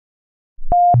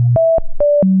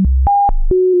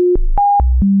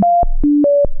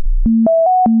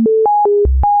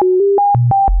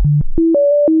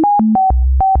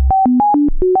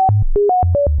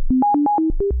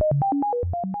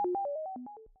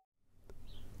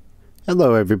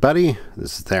Hello everybody,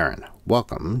 this is Theron.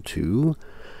 Welcome to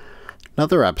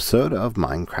another episode of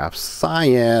Minecraft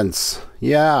Science.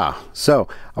 Yeah, so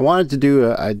I wanted to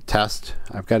do a test.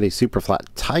 I've got a super flat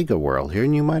taiga world here,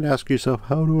 and you might ask yourself,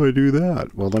 how do I do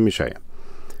that? Well, let me show you.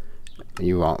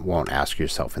 You won't ask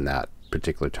yourself in that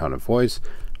particular tone of voice,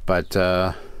 but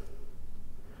so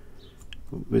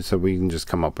we can just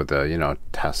come up with a,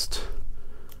 test.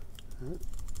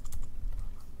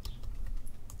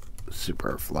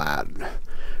 Super flat,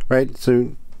 right?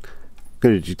 So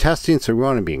going to do testing, so we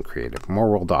want to be creative. More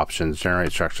world options,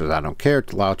 generate structures, I don't care,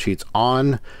 allow cheats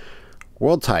on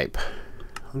world type.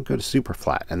 I'll go to super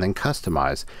flat and then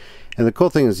customize. And the cool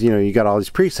thing is, you got all these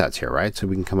presets here, right? So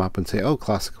we can come up and say, oh,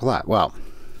 classic flat. Well,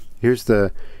 here's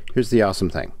the awesome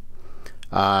thing.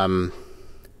 We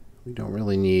don't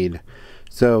really need,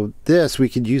 so this, we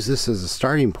could use this as a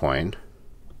starting point.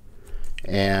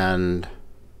 And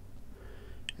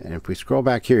if we scroll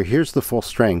back here, here's the full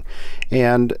string,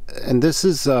 and this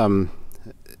is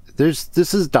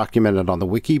this is documented on the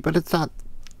wiki, but it's not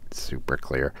super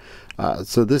clear.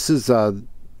 So this is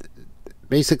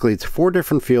basically, it's 4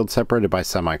 different fields separated by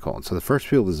semicolons. So the first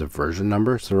field is a version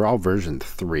number, so they're all version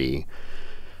 3.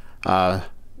 So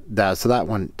that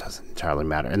one doesn't entirely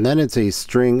matter. And then it's a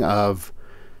string of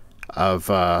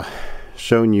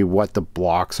showing you what the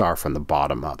blocks are from the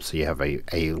bottom up. So you have a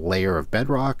layer of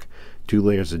bedrock, 2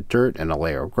 layers of dirt, and a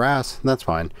layer of grass, and that's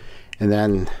fine. And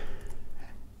then,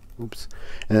 oops,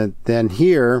 and then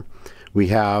here we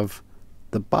have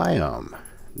the biome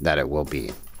that it will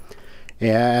be,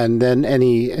 and then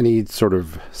any sort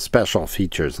of special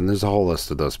features, and there's a whole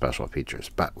list of those special features,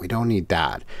 but we don't need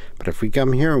that. But if we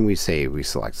come here and we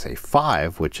select, say,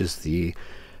 5, which is the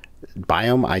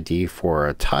biome ID for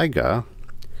a taiga,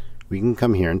 we can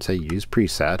come here and say use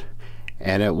preset,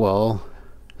 and it will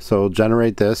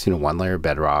generate this, 1 layer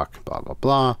bedrock, blah blah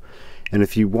blah. And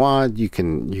if you want, you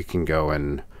can go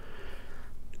and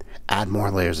add more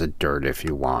layers of dirt if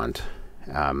you want.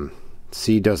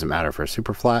 C doesn't matter for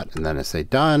super flat. And then I say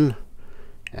done,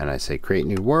 and I say create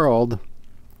new world,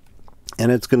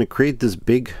 and it's going to create this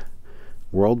big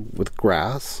world with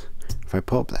grass. If I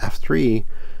pull up the F3,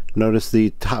 notice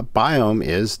the top biome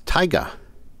is taiga.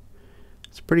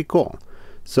 It's pretty cool.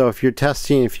 So if you're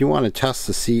testing, if you want to test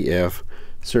to see if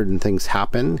certain things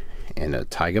happen in a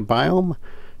taiga biome,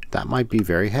 that might be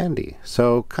very handy.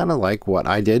 So kind of like what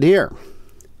I did here.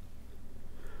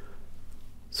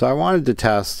 So I wanted to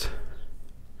test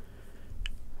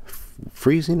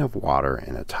freezing of water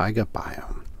in a taiga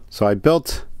biome. So I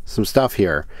built some stuff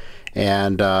here,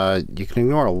 and you can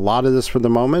ignore a lot of this for the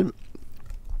moment.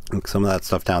 Some of that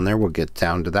stuff down there, we'll get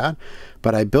down to that.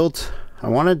 But I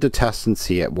wanted to test and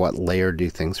see at what layer do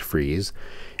things freeze.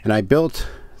 And I built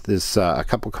this a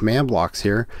couple command blocks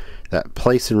here that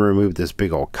place and remove this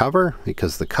big old cover,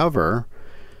 because the cover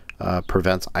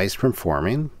prevents ice from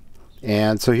forming.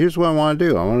 And so here's what I want to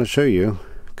do. I want to show you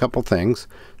a couple things.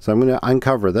 So I'm going to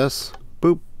uncover this,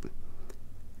 boop,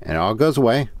 and it all goes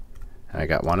away. I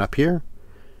got one up here,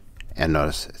 and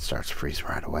notice it starts to freeze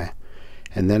right away.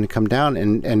 And then come down,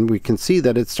 and we can see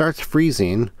that it starts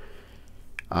freezing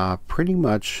pretty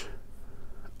much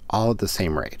all at the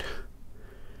same rate.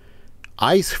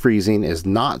 Ice freezing is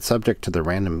not subject to the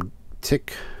random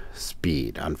tick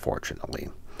speed, unfortunately.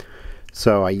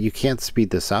 So you can't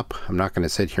speed this up. I'm not going to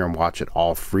sit here and watch it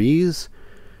all freeze.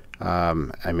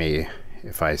 I may,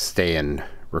 if I stay and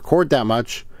record that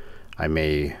much, I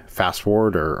may fast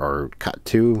forward or cut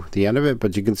to the end of it.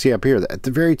 But you can see up here that at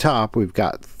the very top, we've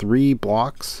got 3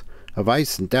 blocks of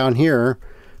ice, and down here,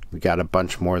 we got a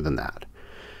bunch more than that.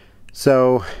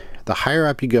 So the higher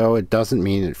up you go, it doesn't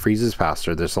mean it freezes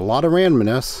faster. There's a lot of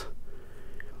randomness,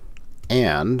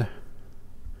 and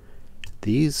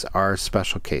these are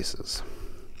special cases,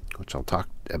 which I'll talk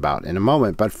about in a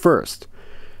moment. But first,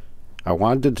 I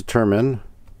wanted to determine,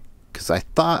 because I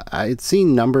thought I had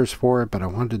seen numbers for it, but I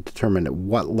wanted to determine at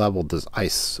what level does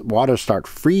water start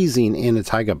freezing in a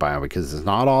taiga biome, because it's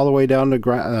not all the way down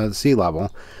to sea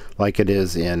level like it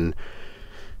is in,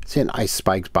 say, an ice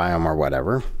spikes biome or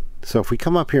whatever. So if we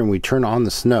come up here and we turn on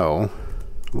the snow,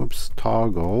 whoops,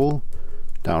 toggle,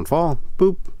 downfall,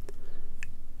 boop,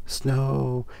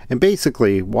 snow, and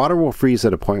basically water will freeze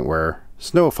at a point where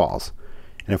snow falls.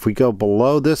 And if we go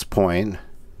below this point,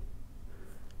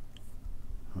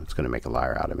 it's going to make a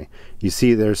liar out of me. You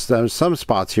see there's some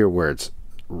spots here where it's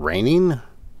raining.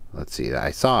 Let's see,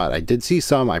 I saw it. I did see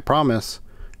some, I promise.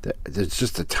 There's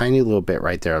just a tiny little bit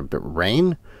right there, a bit of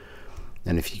rain.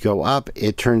 And if you go up,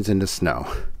 it turns into snow.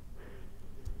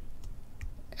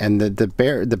 And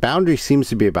the boundary seems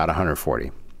to be about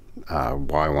 140,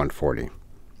 Y140,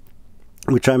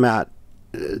 which I'm at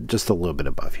just a little bit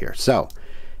above here. So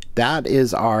that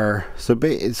is our, so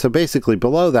basically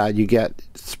below that you get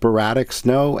sporadic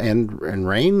snow and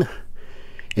rain,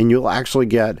 and you'll actually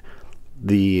get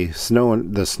the snow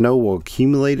will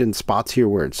accumulate in spots here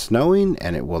where it's snowing,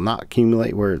 and it will not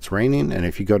accumulate where it's raining, and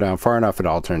if you go down far enough it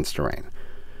all turns to rain.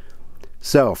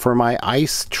 So for my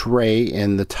ice tray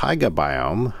in the taiga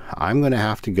biome, I'm going to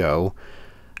have to go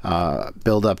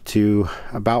build up to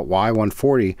about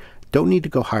Y140. Don't need to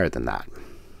go higher than that.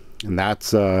 And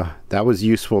that was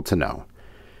useful to know.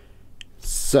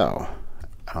 So,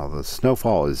 the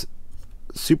snowfall is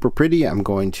super pretty. I'm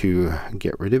going to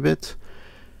get rid of it.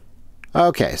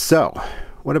 Okay, so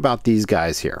what about these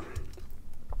guys here?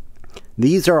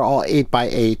 These are all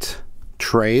 8x8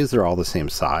 trays. They're all the same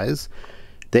size.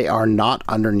 They are not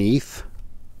underneath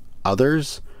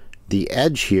others. The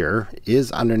edge here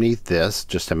is underneath this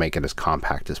just to make it as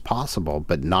compact as possible,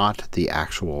 but not the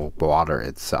actual water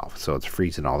itself. So it's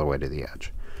freezing all the way to the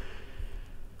edge.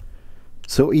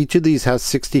 So each of these has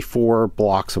 64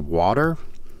 blocks of water.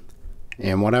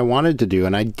 And what I wanted to do,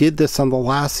 and I did this on the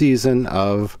last season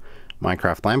of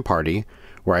Minecraft LAN Party,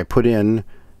 where I put in,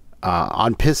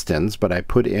 on pistons, but I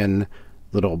put in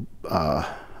little,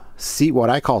 what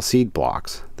I call seed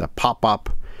blocks that pop up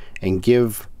and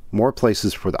give more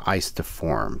places for the ice to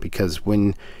form. Because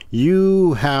when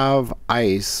you have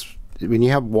ice, when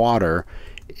you have water,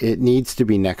 it needs to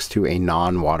be next to a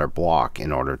non-water block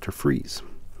in order to freeze.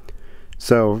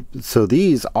 So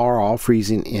these are all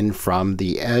freezing in from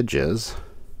the edges,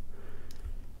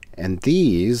 and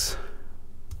this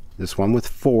one with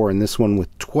 4 and this one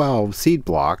with 12 seed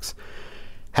blocks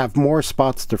have more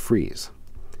spots to freeze.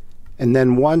 And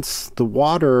then once the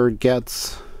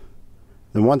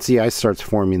ice starts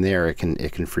forming there, it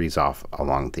can freeze off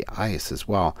along the ice as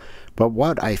well. But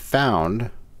what I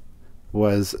found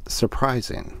was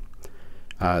surprising.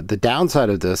 The downside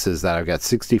of this is that I've got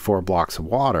 64 blocks of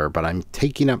water, but I'm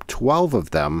taking up 12 of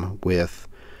them with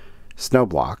snow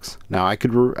blocks. Now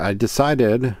I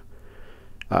decided,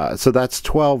 so that's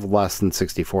 12 less than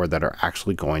 64 that are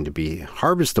actually going to be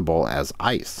harvestable as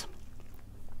ice.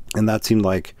 And that seemed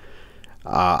like,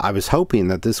 I was hoping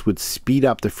that this would speed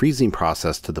up the freezing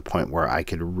process to the point where I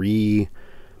could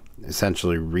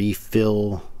essentially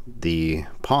refill the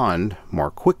pond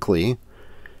more quickly,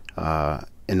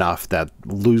 enough that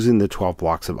losing the 12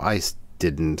 blocks of ice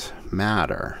didn't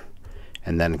matter.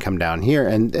 And then come down here,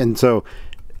 and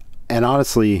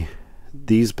honestly,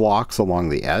 these blocks along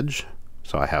the edge,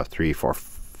 so I have 3, 4,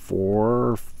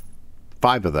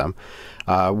 5 of them,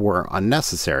 were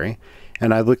unnecessary.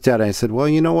 And I looked at it and I said, well,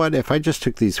 you know what? If I just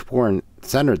took these 4 and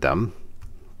centered them,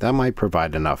 that might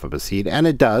provide enough of a seed. And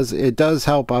it does. It does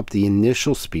help up the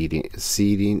initial seeding. It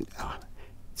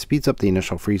speeds up the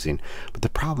initial freezing. But the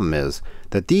problem is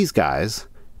that these guys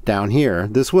down here,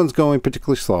 this one's going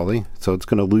particularly slowly, so it's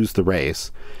going to lose the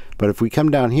race. But if we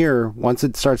come down here, once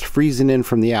it starts freezing in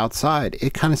from the outside,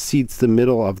 it kind of seeds the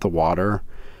middle of the water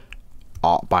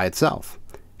all by itself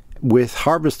with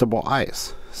harvestable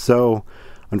ice. So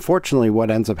unfortunately,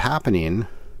 what ends up happening,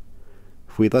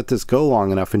 if we let this go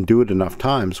long enough and do it enough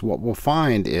times, what we'll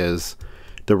find is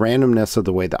the randomness of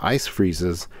the way the ice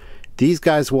freezes. These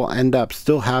guys will end up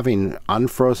still having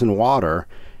unfrozen water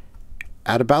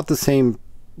at about the same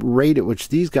rate at which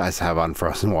these guys have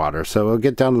unfrozen water. So it'll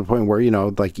get down to the point where,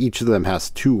 like each of them has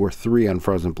 2 or 3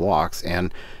 unfrozen blocks,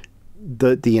 and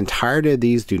the entirety of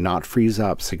these do not freeze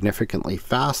up significantly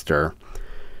faster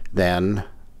than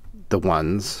the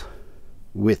ones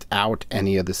without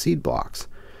any of the seed blocks.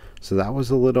 So that was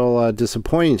a little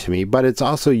disappointing to me, but it's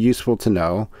also useful to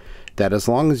know that as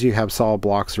long as you have solid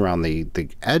blocks around the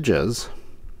edges,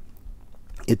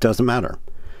 it doesn't matter.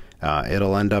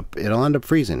 It'll end up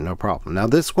freezing, no problem. Now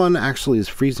this one actually is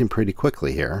freezing pretty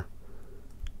quickly here.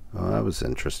 Oh, that was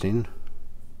interesting.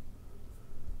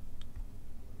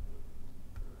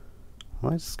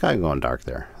 Why is the sky going dark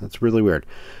there? That's really weird.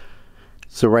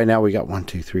 So right now we got 1,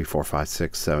 2, 3, 4, 5,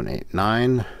 6, 7, 8,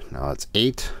 9. Now that's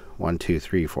 8. 1, 2,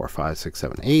 3, 4, 5, 6,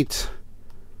 7, 8.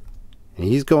 And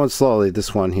he's going slowly.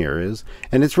 This one here is,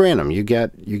 and it's random. You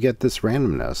get this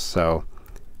randomness. So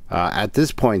at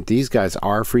this point, these guys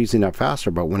are freezing up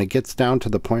faster. But when it gets down to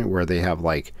the point where they have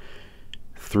like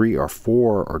 3 or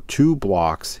 4 or 2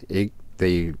 blocks, it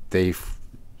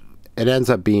ends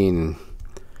up being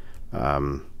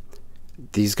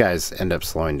these guys end up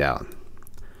slowing down.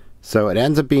 So it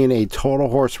ends up being a total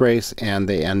horse race, and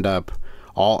they end up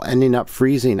all ending up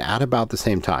freezing at about the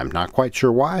same time. Not quite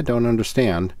sure why, I don't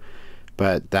understand,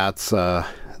 but that's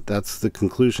the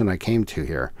conclusion I came to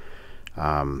here.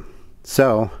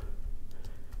 So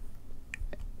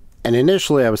And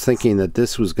initially I was thinking that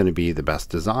this was going to be the best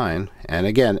design. And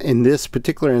again, in this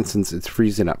particular instance, it's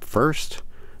freezing up first,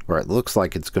 or it looks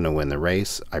like it's going to win the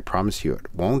race. I promise you it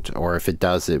won't, or if it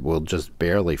does, it will just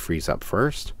barely freeze up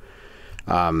first.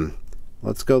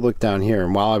 Let's go look down here.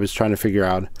 And while I was trying to figure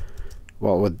out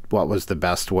what was the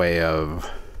best way of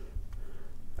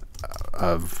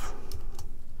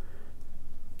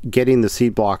getting the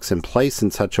seed blocks in place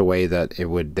in such a way that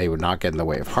they would not get in the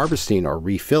way of harvesting or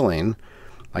refilling,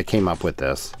 I came up with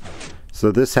this.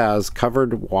 So this has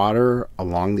covered water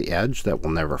along the edge that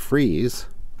will never freeze.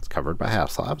 It's covered by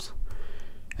half slabs.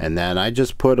 And then I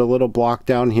just put a little block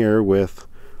down here with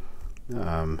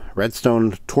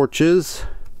redstone torches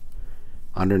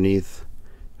underneath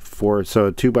so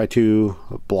a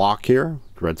 2x2 block here,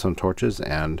 redstone torches,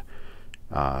 and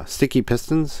sticky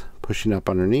pistons pushing up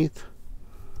underneath.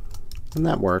 And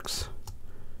that works.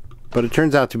 But it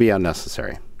turns out to be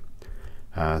unnecessary.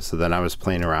 So then I was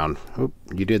playing around. Oh,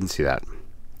 you didn't see that.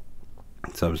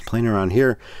 So I was playing around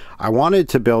here. I wanted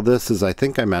to build this, as I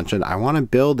think I mentioned, I want to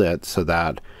build it so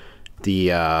that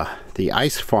the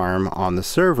ice farm on the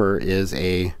server is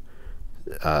a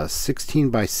 16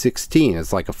 by 16.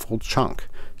 It's like a full chunk.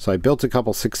 So I built a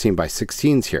couple 16 by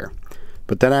 16s here.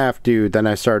 But then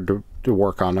I started to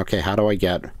work on, okay, how do I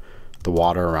get the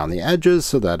water around the edges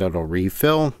so that it'll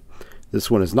refill? This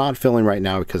one is not filling right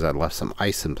now because I left some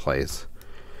ice in place.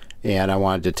 And I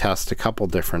wanted to test a couple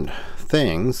different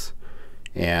things.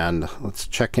 And let's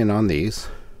check in on these.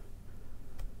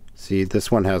 See,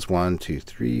 this one has 1, 2,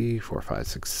 3, 4, 5,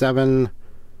 6, 7.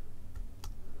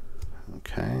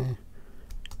 Okay. And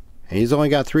he's only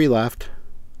got 3 left.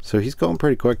 So he's going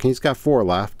pretty quick. He's got 4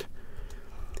 left.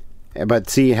 But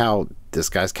see how this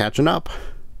guy's catching up?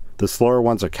 The slower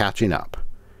ones are catching up.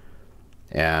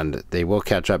 And they will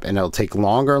catch up. And it'll take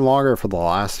longer and longer for the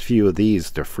last few of these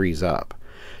to freeze up.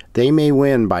 They may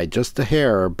win by just a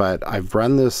hair, but I've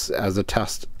run this as a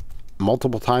test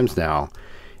multiple times now,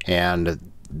 and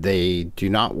they do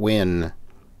not win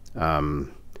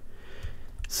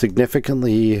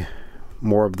significantly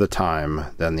more of the time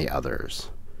than the others.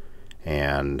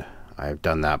 And I've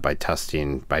done that by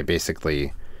testing, by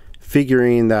basically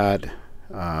figuring that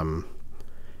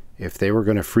if they were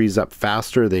going to freeze up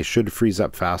faster, they should freeze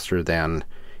up faster than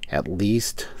at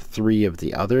least 3 of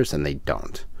the others, and they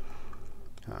don't.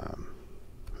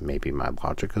 Maybe my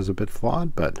logic is a bit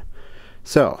flawed, but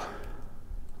so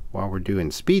while we're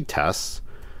doing speed tests,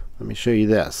 let me show you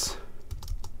this.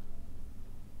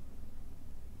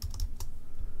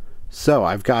 So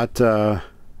I've got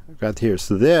here.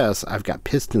 So this, I've got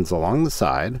pistons along the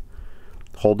side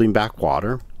holding back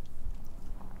water.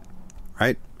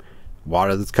 Right,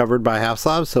 water that's covered by half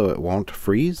slabs, so it won't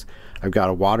freeze. I've got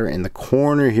a water in the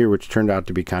corner here, which turned out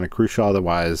to be kind of crucial.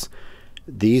 Otherwise,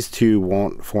 these two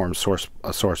won't form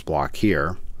a source block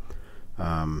here.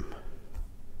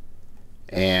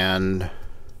 And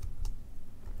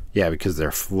yeah, because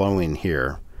they're flowing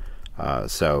here.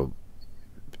 So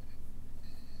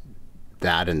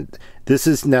that, and this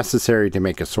is necessary to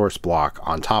make a source block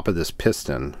on top of this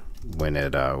piston when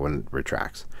it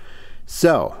retracts.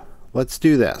 So let's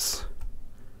do this.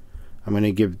 I'm going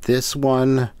to give this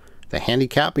one the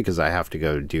handicap because I have to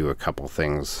go do a couple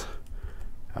things.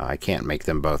 I can't make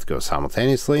them both go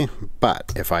simultaneously,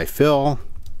 but if I fill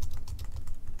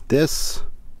this,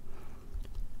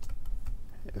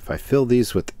 if I fill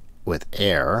these with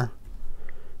air,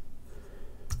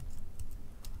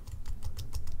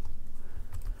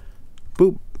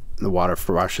 boop, the water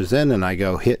rushes in, and I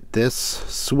go hit this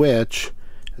switch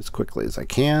as quickly as I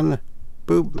can,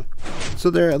 boop, so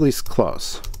they're at least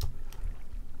close.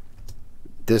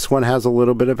 This one has a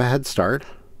little bit of a head start.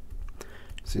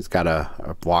 So it's got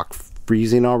a block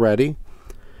freezing already.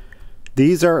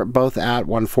 These are both at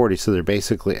 140, so they're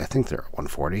basically, I think they're at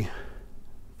 140.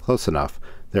 Close enough.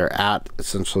 They're at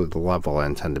essentially the level I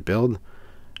intend to build.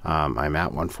 I'm at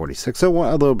 146, so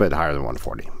a little bit higher than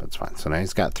 140. That's fine. So now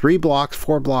he's got 3 blocks,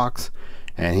 4 blocks,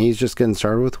 and he's just getting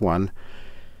started with 1.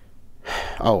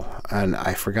 Oh, and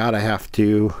I forgot I have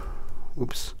to,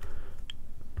 oops,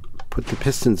 put the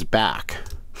pistons back.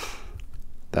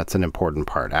 That's an important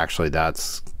part. Actually,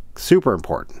 that's super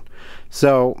important.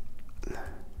 So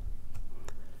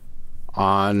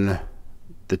on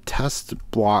the test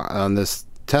block, on this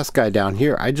test guide down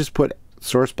here, I just put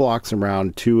source blocks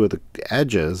around 2 of the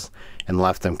edges and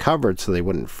left them covered so they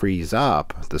wouldn't freeze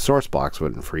up. The source blocks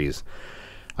wouldn't freeze.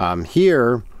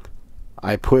 Here,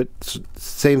 I put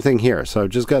same thing here. So I've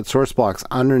just got source blocks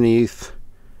underneath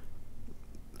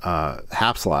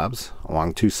half slabs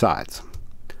along 2 sides.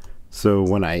 So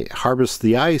when I harvest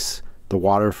the ice, the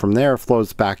water from there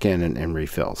flows back in and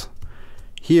refills.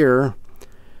 Here,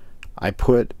 I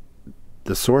put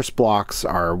the source blocks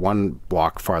are one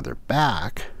block farther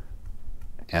back,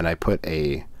 and I put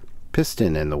a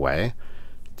piston in the way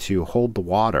to hold the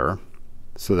water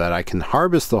so that I can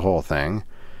harvest the whole thing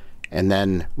and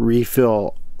then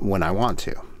refill when I want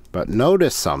to. But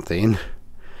notice something,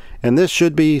 and this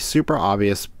should be super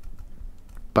obvious,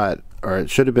 or it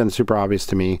should have been super obvious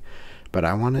to me, but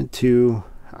I wanted to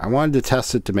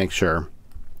test it to make sure.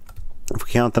 If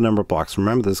we count the number of blocks,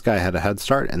 remember this guy had a head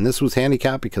start, and this was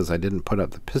handicapped because I didn't put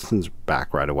up the pistons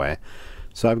back right away.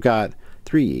 So I've got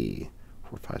 3,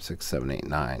 4, 5, 6, 7, 8,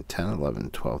 9, 10,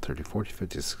 11, 12, 13, 14,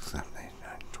 15, 16, 17, 18,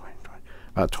 19, 20, 20,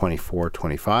 about 24,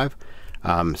 25.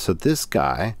 So this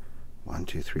guy, 1,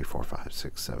 2, 3, 4, 5,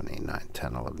 6, 7, 8, 9,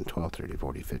 10, 11, 12, 13,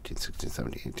 14, 15, 16,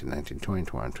 17, 18, 19, 20,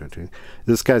 21, 22.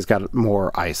 This guy's got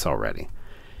more ice already.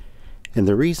 And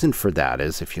the reason for that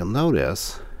is, if you'll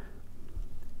notice,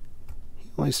 he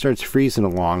only starts freezing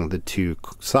along the two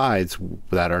sides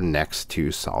that are next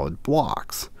to solid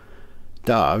blocks.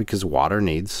 Duh, because water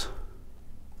needs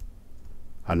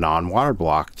a non-water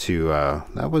block to,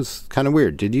 that was kind of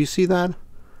weird. Did you see that?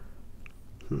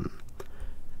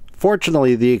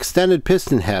 Fortunately, the extended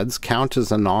piston heads count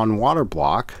as a non-water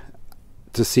block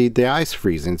to see the ice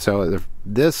freezing. So if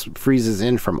this freezes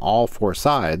in from all four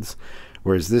sides,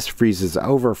 whereas this freezes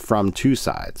over from two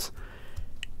sides,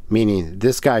 meaning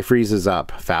this guy freezes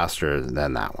up faster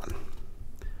than that one.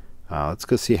 Let's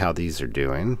go see how these are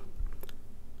doing.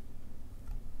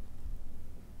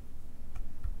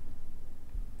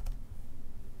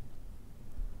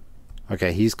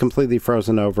 Okay, he's completely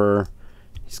frozen over.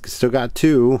 He's still got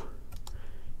 2.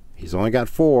 He's only got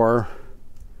 4.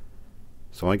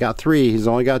 He's only got 3. He's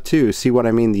only got 2. See what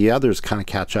I mean? The others kind of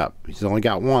catch up. He's only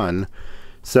got 1.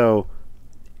 So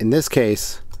in this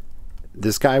case,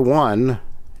 this guy won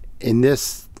in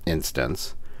this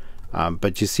instance.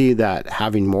 But you see that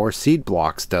having more seed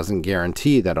blocks doesn't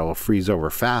guarantee that it'll freeze over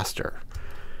faster.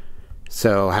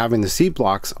 So having the seed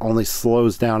blocks only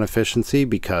slows down efficiency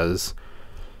because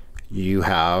you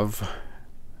have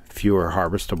fewer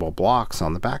harvestable blocks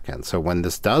on the back end. So when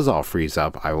this does all freeze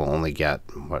up, I will only get,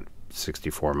 what,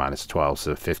 64 minus 12,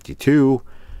 so 52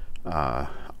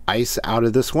 ice out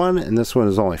of this one, and this one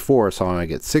is only 4, so I'm going to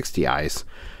get 60 ice.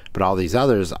 But all these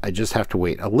others, I just have to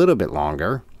wait a little bit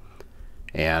longer,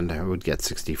 and I would get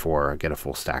 64, get a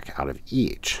full stack out of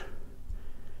each.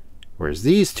 Whereas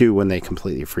these two, when they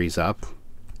completely freeze up,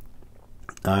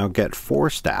 I'll get 4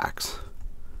 stacks.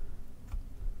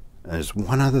 And there's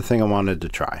one other thing I wanted to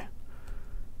try.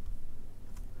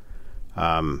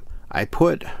 I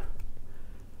put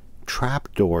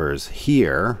trapdoors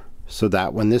here so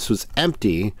that when this was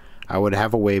empty, I would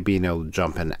have a way of being able to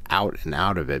jump in out and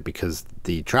out of it, because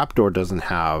the trapdoor doesn't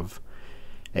have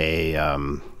a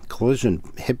collision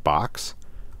hitbox.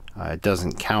 It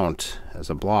doesn't count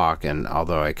as a block, and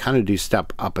although I kind of do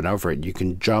step up and over it, you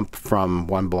can jump from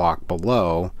one block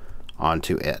below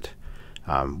onto it.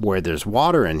 Where there's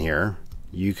water in here,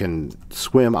 you can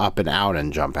swim up and out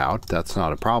and jump out. That's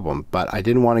not a problem, but I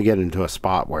didn't want to get into a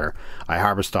spot where I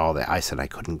harvest all the ice and I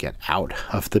couldn't get out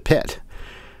of the pit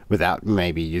without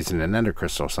maybe using an ender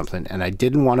crystal or something. And I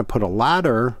didn't want to put a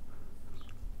ladder.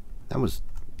 That was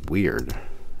weird.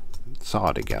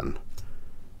 Saw it again.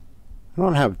 I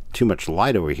don't have too much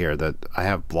light over here that I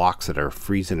have blocks that are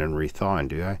freezing and rethawing,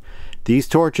 do I? These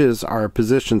torches are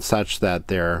positioned such that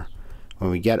they're,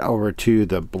 when we get over to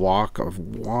the block of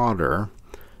water,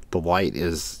 the light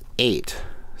is 8,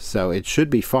 so it should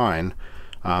be fine.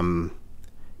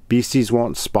 Beasties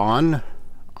won't spawn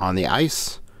on the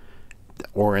ice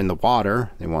or in the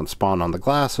water. They won't spawn on the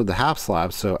glass or the half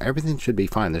slab, so everything should be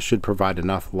fine. This should provide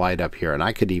enough light up here, and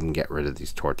I could even get rid of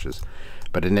these torches,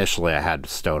 but initially I had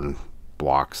stone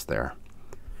blocks there.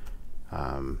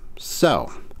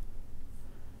 So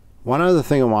one other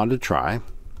thing I wanted to try,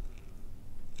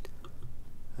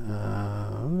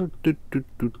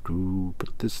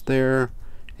 put this there,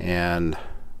 and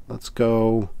let's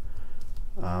go,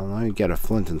 let me get a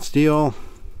flint and steel.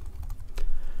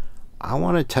 I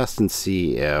want to test and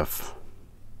see if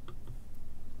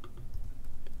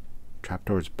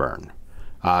trapdoors burn.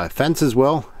 Fences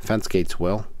will, fence gates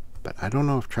will, but I don't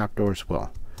know if trapdoors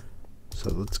will. So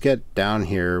let's get down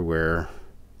here where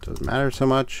it doesn't matter so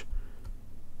much.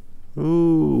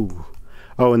 Ooh.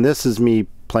 Oh, and this is me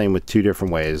playing with 2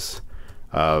 different ways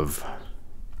of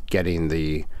getting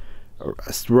the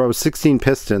row 16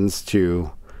 pistons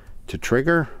to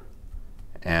trigger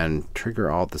and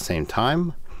trigger all at the same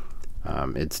time.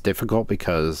 It's difficult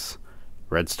because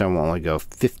redstone will only go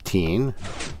 15.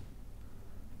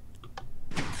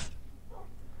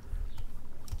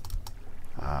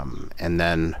 And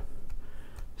then,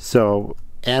 so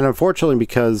And unfortunately,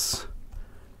 because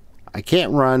I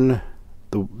can't run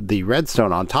the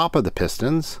redstone on top of the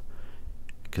pistons,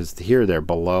 because here they're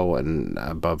below and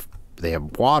above, they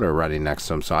have water running next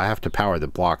to them, so I have to power the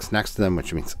blocks next to them,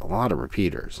 which means a lot of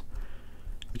repeaters,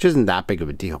 which isn't that big of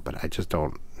a deal, but I just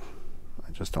don't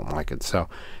like it. So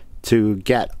to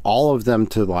get all of them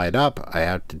to light up, I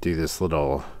have to do this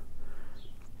little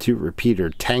 2 repeater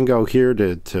tango here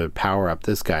to power up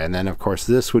this guy, and then of course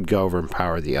this would go over and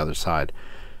power the other side.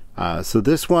 So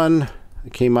this one I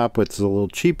came up with is a little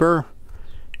cheaper.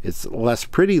 It's less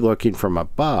pretty looking from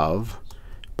above,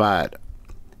 but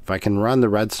if I can run the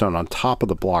redstone on top of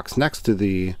the blocks next to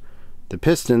the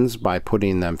pistons by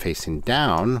putting them facing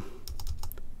down,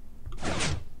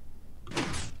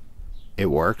 it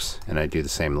works. And I do the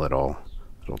same little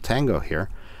tango here.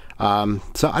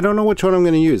 So I don't know which one I'm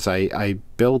going to use. I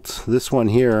built this one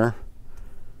here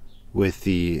with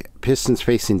the pistons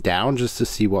facing down just to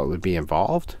see what would be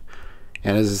involved.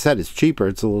 And as I said, it's cheaper.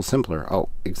 It's a little simpler. Oh,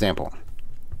 example.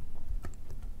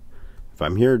 If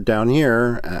I'm here down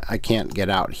here, I can't get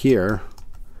out here.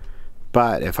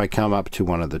 But if I come up to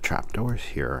one of the trapdoors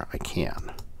here, I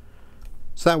can.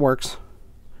 So that works.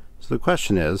 So the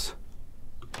question is,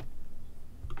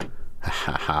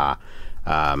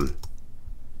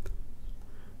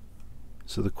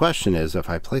 so the question is, if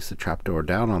I place the trapdoor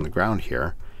down on the ground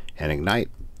here and ignite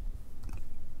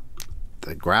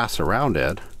the grass around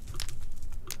it,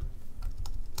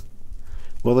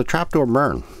 will the trapdoor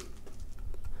burn?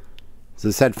 As I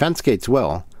said, fence gates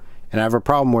will. And I have a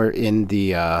problem where in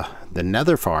the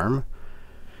nether farm,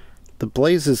 the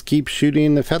blazes keep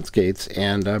shooting the fence gates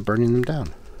and burning them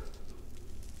down.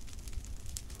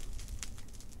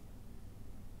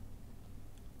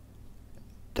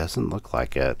 Doesn't look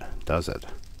like it, does it?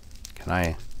 Can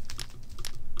I?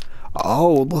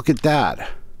 Oh, look at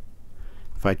that.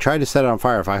 If I try to set it on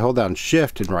fire, if I hold down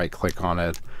shift and right click on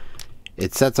it,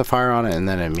 it sets a fire on it and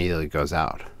then it immediately goes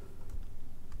out.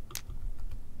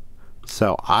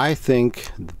 So I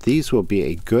think that these will be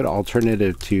a good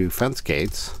alternative to fence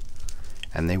gates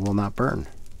and they will not burn.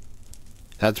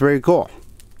 That's very cool.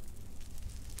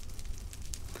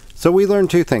 So we learned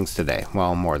 2 things today.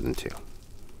 Well, more than 2.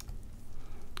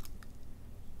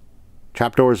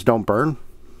 Trapdoors don't burn.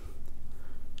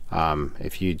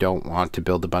 If you don't want to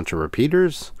build a bunch of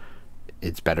repeaters,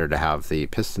 it's better to have the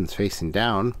pistons facing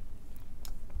down.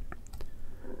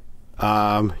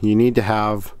 You need to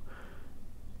have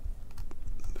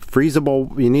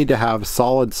freezable, you need to have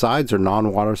solid sides or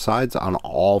non-water sides on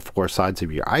all 4 sides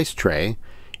of your ice tray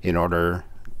in order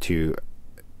to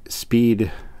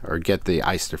speed or get the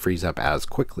ice to freeze up as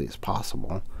quickly as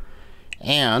possible.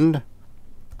 And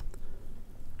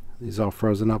these all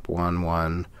frozen up.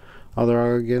 1. Oh,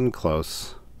 they're all getting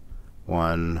close.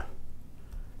 1.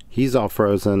 He's all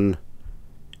frozen.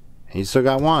 He's still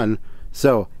got 1.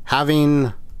 So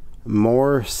having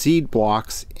more seed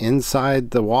blocks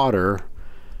inside the water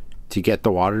to get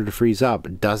the water to freeze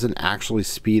up doesn't actually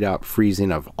speed up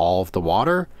freezing of all of the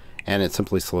water, and it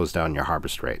simply slows down your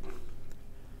harvest rate.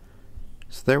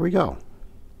 So there we go.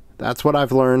 That's what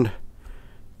I've learned.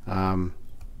 I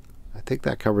think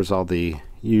that covers all the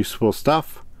useful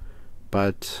stuff,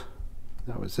 but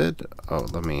that was it. Oh,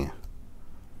 you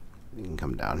can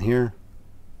come down here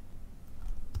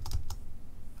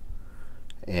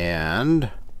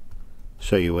and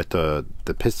show you with the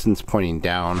pistons pointing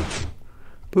down.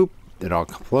 Boop, it all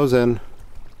flows in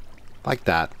like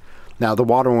that. Now the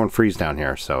water won't freeze down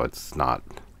here, so it's not,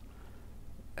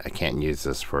 I can't use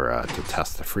this for to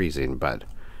test the freezing, but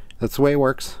that's the way it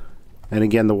works. And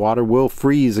again, the water will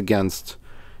freeze against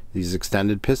these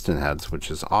extended piston heads, which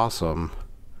is awesome.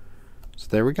 So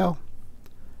there we go.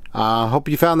 Hope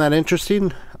you found that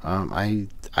interesting. I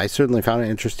certainly found it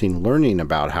interesting learning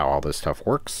about how all this stuff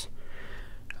works.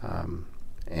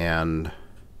 And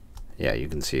yeah, you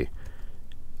can see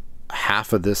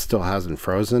half of this still hasn't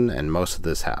frozen and most of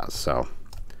this has. So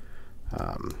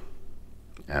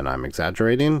and I'm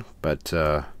exaggerating, but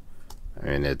I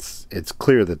mean, it's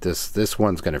clear that this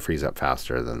one's going to freeze up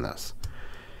faster than this.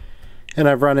 And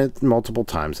I've run it multiple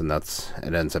times, and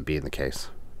it ends up being the case.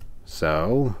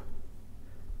 So,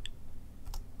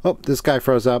 oh, this guy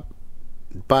froze up,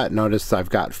 but notice I've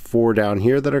got 4 down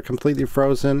here that are completely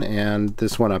frozen, and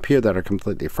this one up here that are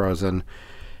completely frozen.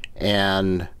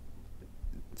 And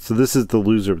so this is the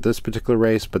loser of this particular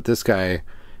race, but this guy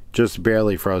just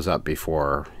barely froze up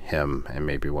before him and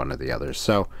maybe one of the others.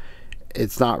 So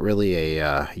it's not really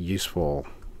a useful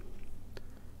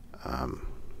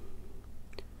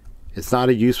it's not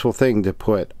a useful thing to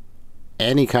put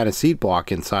any kind of seed block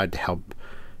inside to help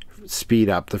speed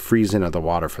up the freezing of the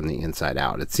water from the inside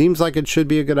out. It seems like it should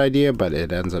be a good idea, but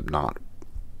it ends up not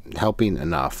helping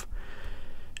enough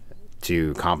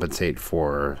to compensate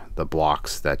for the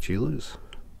blocks that you lose.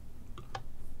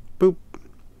 Boop.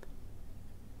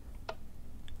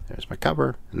 There's my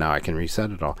cover. Now I can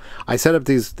reset it all. I set up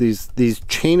these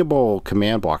chainable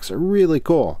command blocks. They're really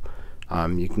cool.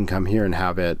 You can come here and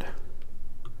have it.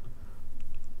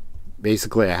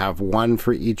 Basically, I have one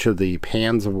for each of the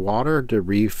pans of water to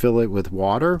refill it with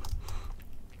water.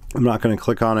 I'm not going to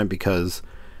click on it because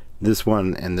this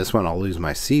one and this one I'll lose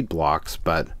my seed blocks,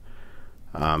 but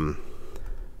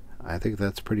I think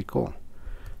that's pretty cool.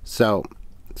 So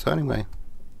anyway,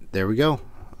 there we go.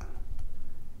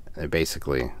 They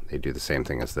do the same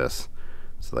thing as this.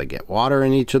 So they get water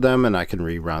in each of them, and I can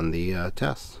rerun the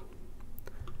tests.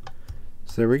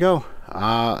 So there we go.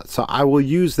 So I will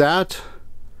use that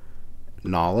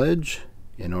knowledge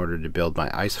in order to build my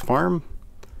ice farm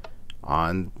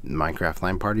on Minecraft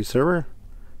LAN Party server.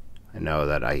 I know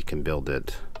that I can build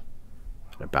it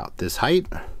at about this height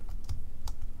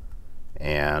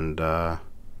and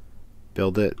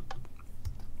build it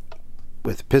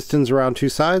with pistons around two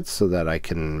sides so that I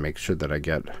can make sure that I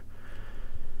get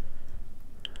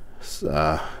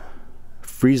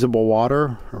freezable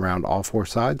water around all four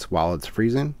sides while it's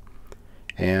freezing,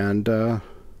 and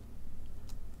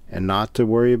not to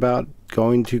worry about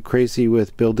going too crazy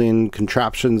with building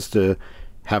contraptions to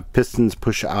have pistons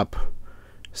push up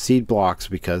seed blocks,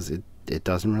 because it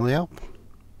doesn't really help.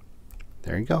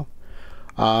 There you go.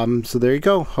 So there you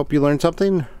go. Hope you learned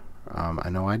something. I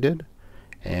know I did.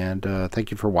 And thank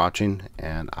you for watching,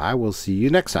 and I will see you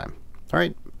next time. All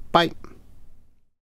right, bye.